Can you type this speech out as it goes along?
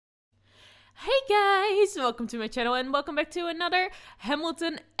Hey guys, welcome to my channel and welcome back to another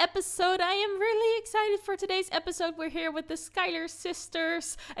Hamilton episode. I am really excited for today's episode. We're here with the Schuyler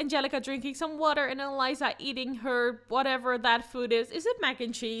sisters, Angelica drinking some water and Eliza eating her whatever that food is. Is it mac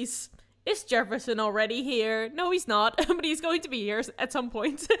and cheese? Is Jefferson already here? No, he's not, but he's going to be here at some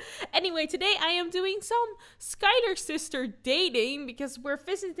point. Anyway, today I am doing some Schuyler sister dating because we're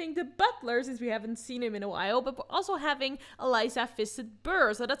visiting the butler since we haven't seen him in a while, but we're also having Eliza visit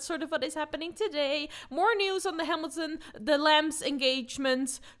Burr. So that's sort of what is happening today. More news on the Lamb's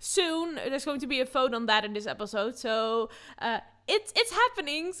engagement soon. There's going to be a vote on that in this episode. So, it's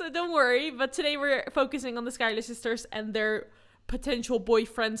happening, so don't worry. But today we're focusing on the Schuyler sisters and their potential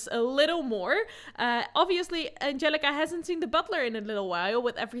boyfriends a little more. Obviously, Angelica hasn't seen the butler in a little while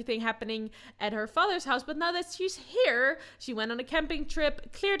with everything happening at her father's house, but now that she's here, she went on a camping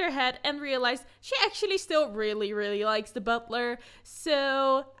trip, cleared her head, and realized she actually still really likes the butler.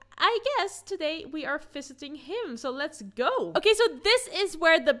 So I guess today we are visiting him, so let's go. Okay, so this is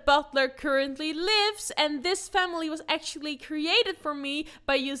where the butler currently lives, and this family was actually created for me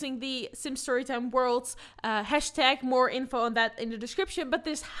by using the Sims Storytime Worlds hashtag. More info on that in the description, but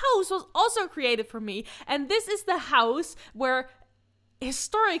this house was also created for me, and this is the house where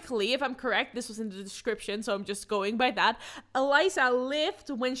historically, if I'm correct, this was in the description, so I'm just going by that, Eliza lived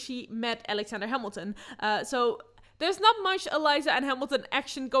when she met Alexander Hamilton. There's not much Eliza and Hamilton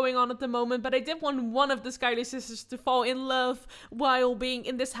action going on at the moment, but I did want one of the Schuyler sisters to fall in love while being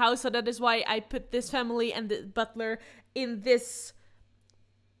in this house, so that is why I put this family and the butler in this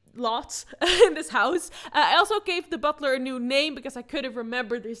lot, in this house. I also gave the butler a new name because I couldn't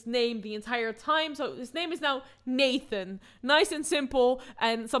remember his name the entire time, so his name is now Nathan. Nice and simple,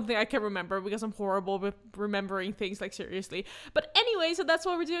 and something I can remember because I'm horrible with remembering things, like seriously. But anyway, so that's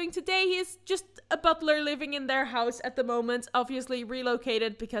what we're doing today. He is just a butler living in their house at the moment, obviously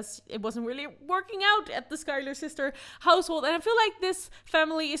relocated because it wasn't really working out at the Schuyler sister household, and I feel like this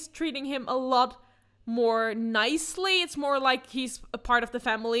family is treating him a lot more nicely. It's more like he's a part of the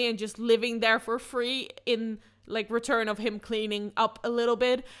family and just living there for free in like return of him cleaning up a little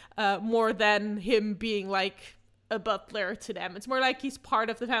bit, more than him being like a butler to them. It's more like he's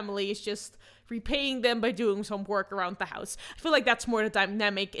part of the family. He's just repaying them by doing some work around the house. I feel like that's more the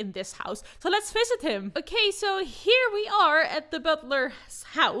dynamic in this house. So let's visit him. Okay, so here we are at the butler's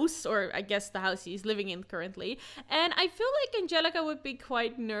house, or I guess the house he's living in currently. And I feel like Angelica would be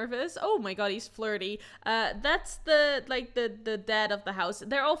quite nervous. Oh my god, he's flirty. That's the dad of the house.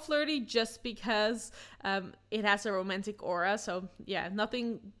 They're all flirty just because it has a romantic aura. So yeah,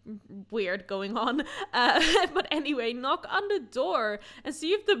 nothing weird going on. But anyway, knock on the door and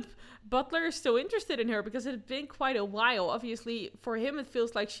see if the butler is still interested in her, because it's been quite a while. Obviously, for him, it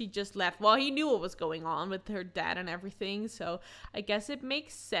feels like she just left. Well, he knew what was going on with her dad and everything, so I guess it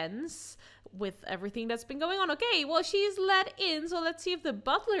makes sense with everything that's been going on. Okay, well, she's let in, so let's see if the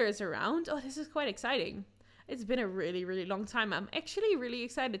butler is around. Oh, this is quite exciting. It's been a really long time. I'm actually really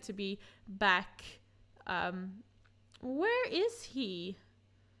excited to be back. Where is he?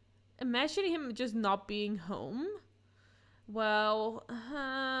 Imagine him just not being home. Well,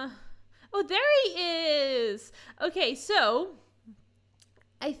 oh, there he is! Okay, so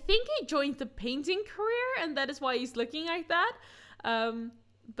I think he joined the painting career, and that is why he's looking like that.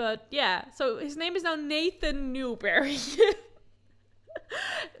 But yeah, so his name is now Nathan Newberry.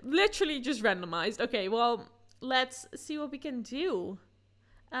 Literally just randomized. Okay, well, let's see what we can do.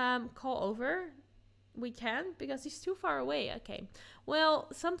 Call over? We can't because he's too far away. Okay, well,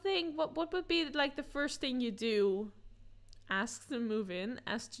 what would be like the first thing you do? Ask to move in,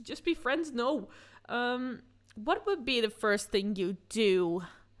 ask to just be friends? No. What would be the first thing you do?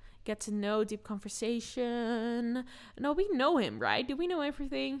 Get to know, deep conversation. No, we know him, right? Do we know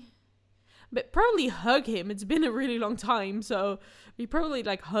everything? But probably hug him. It's been a really long time, so we probably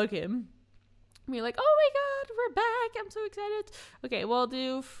like hug him. Be like, oh my god, we're back, I'm so excited. Okay, we'll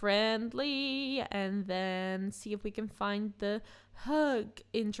do friendly and then see if we can find the hug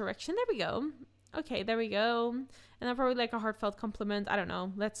interaction. There we go. Okay, there we go. And then probably like a heartfelt compliment. I don't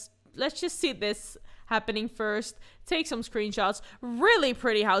know. Let's just see this happening first. Take some screenshots. Really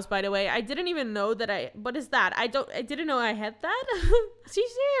pretty house, by the way. I didn't even know that what is that? I didn't know I had that.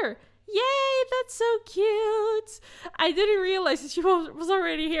 She's here. Yay, that's so cute. I didn't realize that she was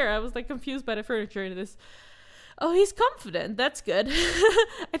already here. I was like confused by the furniture in this. Oh, he's confident. That's good.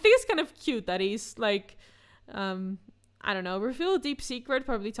 I think it's kind of cute that he's like, I don't know, reveal a deep secret,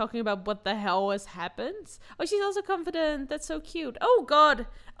 probably talking about what the hell has happened. Oh, she's also confident. That's so cute. Oh, God.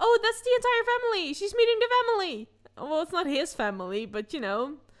 Oh, that's the entire family. She's meeting the family. Well, it's not his family, but, you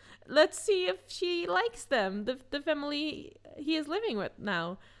know, let's see if she likes them. The family he is living with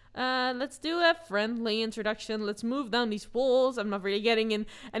now. Let's do a friendly introduction. Let's move down these walls. I'm not really getting in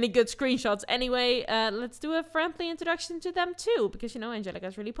any good screenshots anyway. Let's do a friendly introduction to them too, because, you know,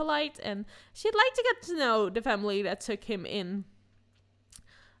 Angelica's really polite and she'd like to get to know the family that took him in.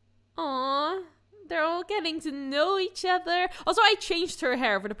 Aww. They're all getting to know each other. Also, I changed her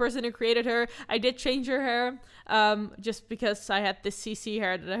hair. For the person who created her, I did change her hair. Just because I had this CC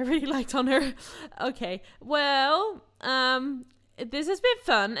hair that I really liked on her. Okay, well, this has been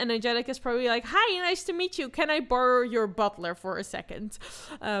fun. And Angelica's probably like, hi, nice to meet you. Can I borrow your butler for a second?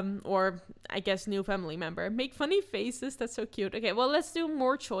 Or, I guess, new family member. Make funny faces. That's so cute. Okay, well, let's do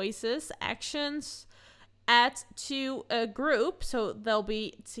more choices. Actions. Add to a group. So they'll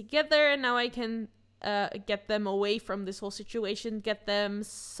be together. And now I can... get them away from this whole situation, get them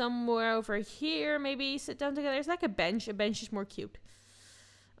somewhere over here, maybe sit down together. It's like a bench. A bench is more cute.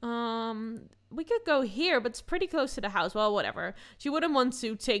 We could go here, but it's pretty close to the house. Well, whatever. She wouldn't want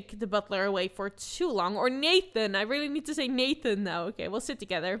to take the butler away for too long. Or Nathan. I really need to say Nathan now. Okay, we'll sit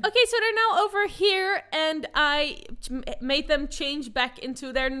together. Okay, so they're now over here, and I made them change back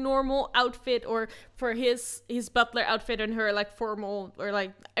into their normal outfit, or for his butler outfit and her like formal or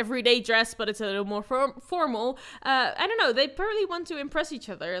like everyday dress, but it's a little more formal. I don't know. They probably want to impress each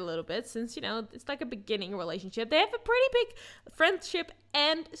other a little bit, since, you know, it's like a beginning relationship. They have a pretty big friendship,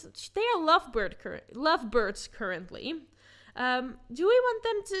 and they are lovebirds currently. Do we want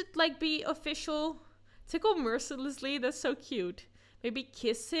them to like be official? Tickle mercilessly. That's so cute. Maybe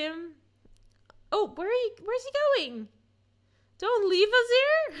kiss him. Oh, where's he going? Don't leave us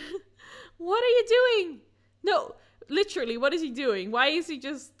here. What are you doing? No, literally, what is he doing? Why is he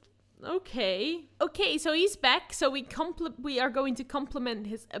just... Okay. Okay, so he's back. So we are going to compliment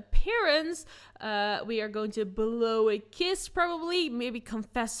his appearance. We are going to blow a kiss, probably. Maybe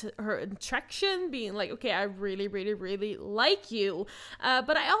confess her attraction, being like, okay, I really, really, really like you.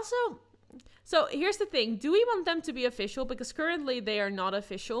 But I also... So here's the thing. Do we want them to be official? Because currently they are not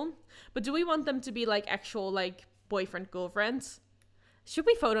official. But do we want them to be like actual like boyfriend, girlfriends? Should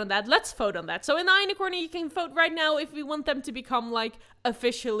we vote on that? Let's vote on that. So in the eye in the corner, you can vote right now if we want them to become like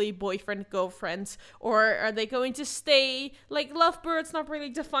officially boyfriend, girlfriends, or are they going to stay like lovebirds, not really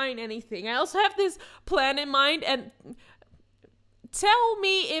define anything. I also have this plan in mind, and tell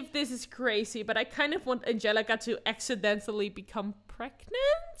me if this is crazy, but I kind of want Angelica to accidentally become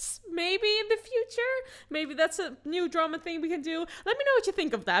pregnant, maybe in the future. Maybe that's a new drama thing we can do. Let me know what you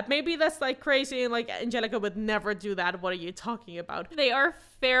think of that. Maybe that's like crazy and like Angelica would never do that. What are you talking about? They are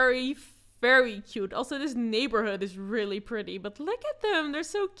very, very cute. Also, this neighborhood is really pretty, but look at them. They're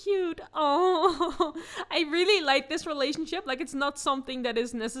so cute. Oh, I really like this relationship. Like, it's not something that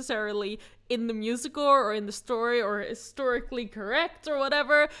is necessarily in the musical or in the story or historically correct or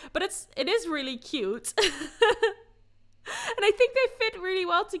whatever, but it is really cute. And I think they fit really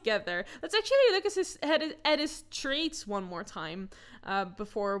well together. Let's actually look at his traits one more time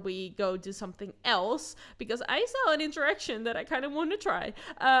before we go do something else, because I saw an interaction that I kind of want to try,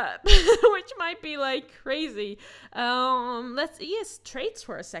 which might be like crazy. Let's see his traits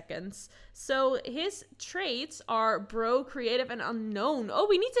for a second. So his traits are bro, creative, and unknown. Oh,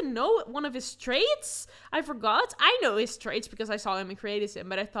 we need to know one of his traits? I forgot. I know his traits because I saw him in Creatism,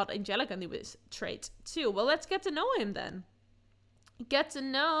 but I thought Angelica knew his traits too. Well, let's get to know him then. Get to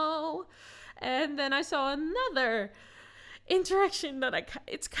know. And then I saw another interaction that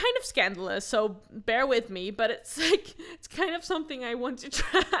it's kind of scandalous, so bear with me, but it's kind of something I want to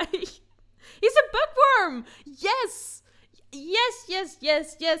try. He's a bookworm. Yes. Yes, yes,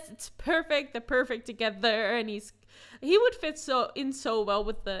 yes, yes. It's perfect. They're perfect together, and he would fit so well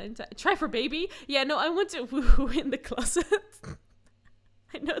with the try for baby. Yeah, no, I want to woo in the closet.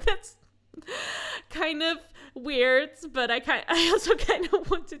 I know that's kind of weird, but I also kind of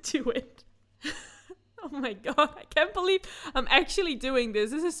want to do it. Oh my god, I can't believe I'm actually doing this.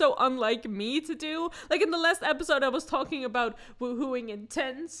 This is so unlike me to do. Like in the last episode, I was talking about woohooing in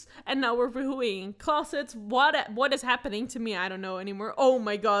tents, and now we're woohooing in closets. What is happening to me? I don't know anymore. Oh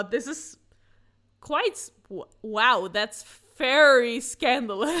my god, this is quite... Wow, that's very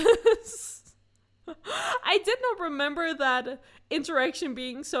scandalous. I did not remember that interaction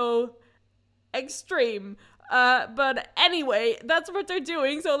being so extreme. But anyway, that's what they're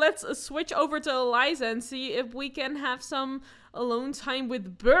doing. So let's switch over to Eliza and see if we can have some alone time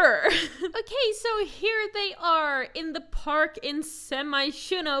with Burr. Okay, so here they are in the park in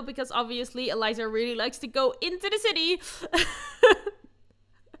Semi-Shuno, because obviously Eliza really likes to go into the city.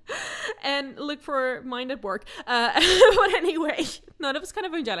 and look for Mind at Work. But anyway, no, that was kind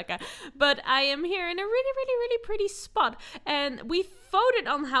of Angelica. But I am here in a really, really, really pretty spot. And we voted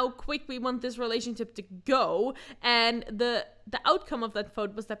on how quick we want this relationship to go. And the outcome of that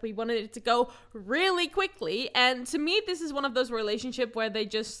vote was that we wanted it to go really quickly. And to me, this is one of those relationships where they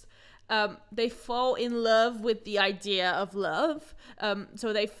just... they fall in love with the idea of love.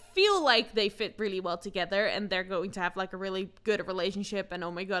 So they feel like they fit really well together and they're going to have like a really good relationship and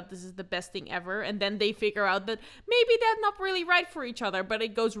oh my god, this is the best thing ever. And then they figure out that maybe they're not really right for each other, but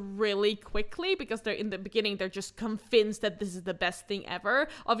it goes really quickly because they're in the beginning, they're just convinced that this is the best thing ever.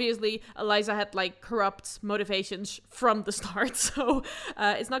 Obviously, Eliza had like corrupt motivations from the start, so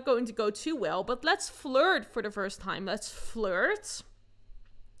it's not going to go too well. But let's flirt for the first time. Let's flirt.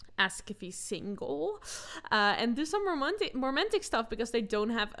 Ask if he's single, and do some romantic stuff because they don't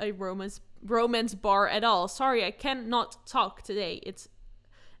have a romance bar at all. Sorry, I cannot talk today. It's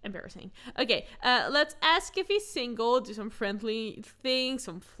embarrassing. Okay, let's ask if he's single, do some friendly things,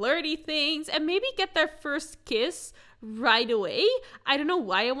 some flirty things, and maybe get their first kiss right away. I don't know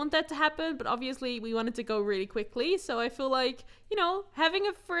why I want that to happen, but obviously we want it to go really quickly, so I feel like, you know, having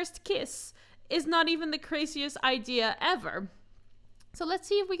a first kiss is not even the craziest idea ever. So let's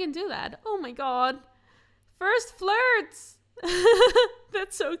see if we can do that. Oh my god. First flirts.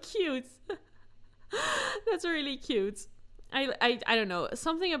 That's so cute. That's really cute. I don't know.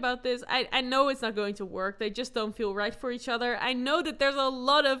 Something about this. I know it's not going to work. They just don't feel right for each other. I know that there's a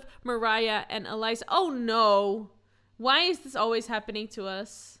lot of Mariah and Eliza. Oh no. Why is this always happening to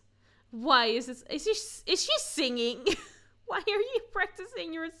us? Why is this? Is she singing? Why are you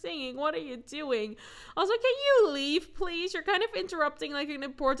practicing your singing? What are you doing? Also, can you leave, please? You're kind of interrupting like an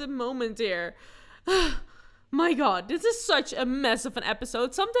important moment here. My god, this is such a mess of an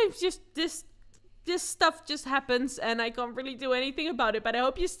episode. Sometimes just this stuff just happens and I can't really do anything about it. But I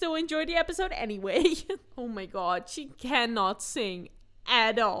hope you still enjoy the episode anyway. Oh my god, she cannot sing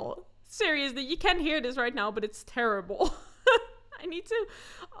at all. Seriously, you can't hear this right now, but it's terrible. I need to...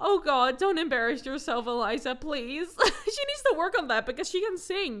 Oh god, don't embarrass yourself, Eliza, please. She needs to work on that because she can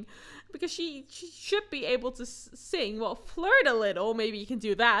sing. Because she should be able to sing. Well, flirt a little. Maybe you can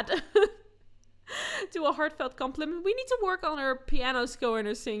do that. Do a heartfelt compliment. We need to work on her piano skill and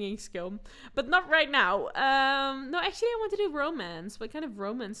her singing skill. But not right now. No, actually I want to do romance. What kind of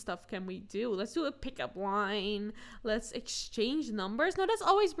romance stuff can we do? Let's do a pickup line. Let's exchange numbers. No, that's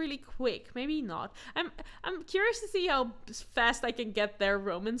always really quick. Maybe not. I'm curious to see how fast I can get their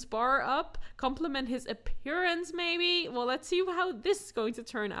romance bar up. Compliment his appearance maybe. Well, let's see how this is going to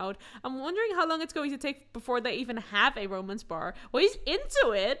turn out. I'm wondering how long it's going to take before they even have a romance bar. Well, he's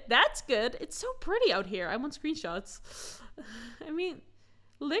into it. That's good. It's so pretty out here. I want screenshots. I mean,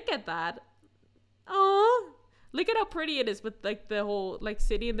 look at that. Oh, look at how pretty it is with like the whole like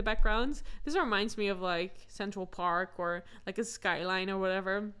city in the background. This reminds me of like Central Park or like a skyline or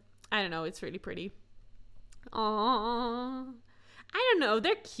whatever. I don't know. It's really pretty. Oh, I don't know.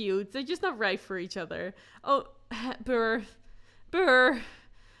 They're cute. They're just not right for each other. Oh, Burr.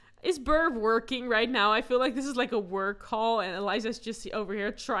 Is Burr working right now? I feel like this is like a work call and Eliza's just over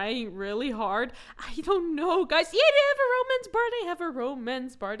here trying really hard. I don't know, guys. Yeah, they have a romance bar. They have a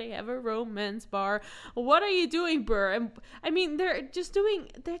romance bar. They have a romance bar. What are you doing, Burr? And I mean, they're doing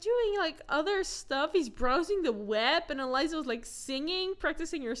like other stuff. He's browsing the web and Eliza was like singing,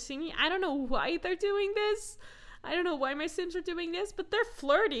 practicing her singing. I don't know why they're doing this. I don't know why my Sims are doing this, but they're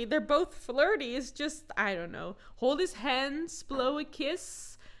flirty. They're both flirty. It's just, I don't know. Hold his hands, blow a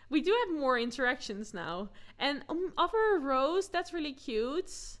kiss. We do have more interactions now. And offer a rose. That's really cute.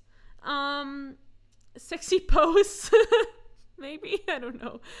 Sexy pose. Maybe. I don't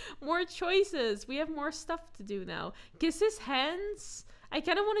know. More choices. We have more stuff to do now. Kiss his hands. I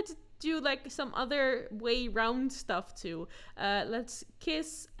kind of wanted to do like some other way round stuff too. Let's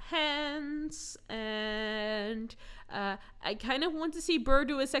kiss hands. And I kind of want to see Burr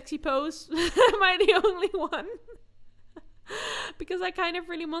do a sexy pose. Am I the only one? Because I kind of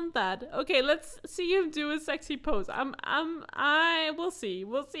really want that. Okay, let's see him do a sexy pose. We'll see.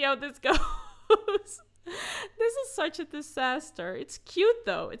 We'll see how this goes. This is such a disaster. It's cute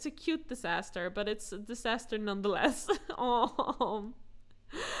though. It's a cute disaster, but it's a disaster nonetheless. Oh.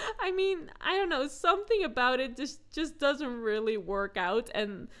 I mean, I don't know. Something about it just doesn't really work out.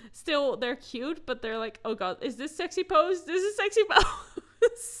 And still, they're cute, but they're like, oh god, is this sexy pose? This is sexy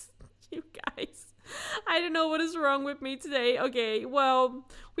pose. You guys. I don't know what is wrong with me today. Okay, well,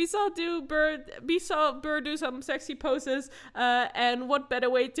 we saw Burr do some sexy poses, and what better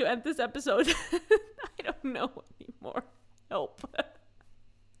way to end this episode? I don't know anymore. Help.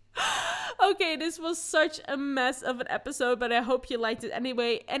 Okay, this was such a mess of an episode, but I hope you liked it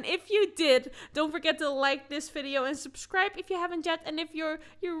anyway. And if you did, don't forget to like this video and subscribe if you haven't yet. And if you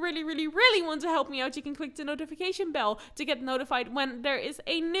really, really, really want to help me out, you can click the notification bell to get notified when there is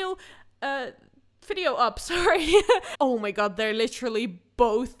a new video up. Sorry. Oh my god, they're literally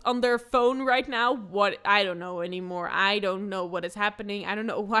both on their phone right now. What? I don't know anymore. I don't know what is happening. I don't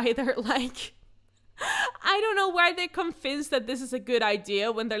know why they're like... I don't know why they're convinced that this is a good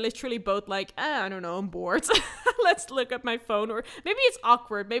idea when they're literally both like, I don't know, I'm bored. Let's look at my phone. Or maybe it's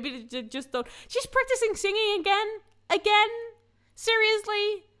awkward. Maybe they just don't. She's practicing singing again? Again?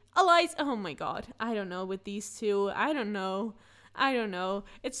 Seriously? Eliza? Oh my god. I don't know with these two. I don't know.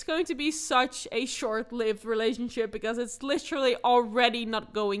 It's going to be such a short-lived relationship because it's literally already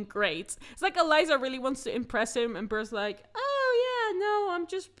not going great. It's like Eliza really wants to impress him and Burr's like, oh yeah, no, I'm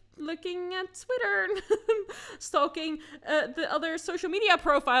just looking at Twitter and stalking the other social media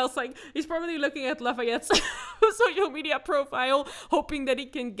profiles. Like, he's probably looking at Lafayette's social media profile, hoping that he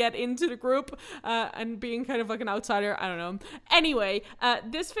can get into the group and being kind of like an outsider. I don't know. Anyway,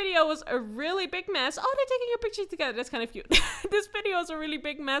 this video was a really big mess. Oh, they're taking a picture together. That's kind of cute. This video was a really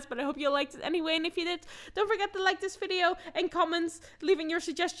big mess, but I hope you liked it anyway. And if you did, don't forget to like this video and comments, leaving your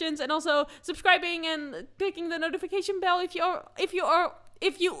suggestions, and also subscribing and clicking the notification bell if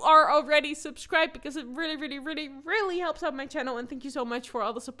you are already subscribed, because it really, really, really, really helps out my channel. And thank you so much for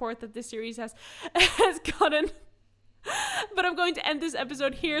all the support that this series has gotten. But I'm going to end this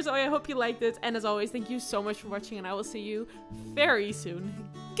episode here, so I hope you liked it. And as always, thank you so much for watching, and I will see you very soon.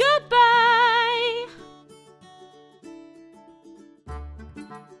 Goodbye!